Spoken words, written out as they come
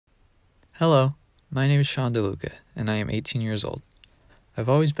Hello, my name is Sean DeLuca, and I am 18 years old. I've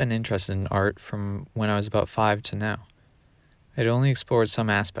always been interested in art from when I was about 5 to now. I'd only explored some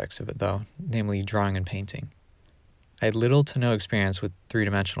aspects of it though, namely drawing and painting. I had little to no experience with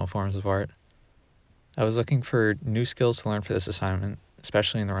three-dimensional forms of art. I was looking for new skills to learn for this assignment,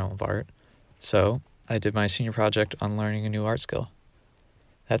 especially in the realm of art, so I did my senior project on learning a new art skill.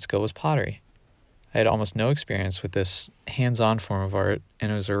 That skill was pottery. I had almost no experience with this hands-on form of art,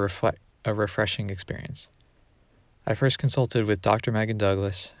 and it was a refreshing experience. I first consulted with Dr. Megan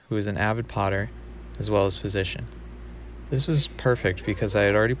Douglas, who is an avid potter as well as physician. This was perfect because I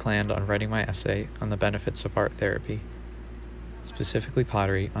had already planned on writing my essay on the benefits of art therapy, specifically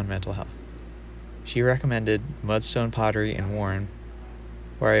pottery, on mental health. She recommended Mudstone Pottery in Warren,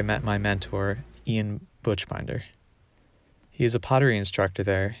 where I met my mentor, Ian Buchbinder. He is a pottery instructor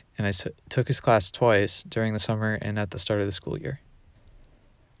there, and I took his class twice during the summer and at the start of the school year.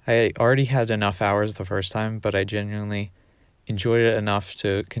 I already had enough hours the first time, but I genuinely enjoyed it enough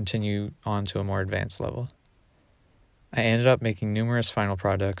to continue on to a more advanced level. I ended up making numerous final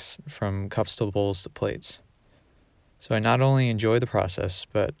products, from cups to bowls to plates. So I not only enjoyed the process,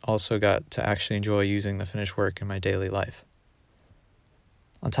 but also got to actually enjoy using the finished work in my daily life.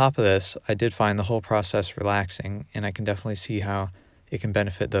 On top of this, I did find the whole process relaxing, and I can definitely see how it can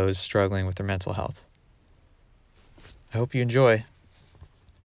benefit those struggling with their mental health. I hope you enjoy.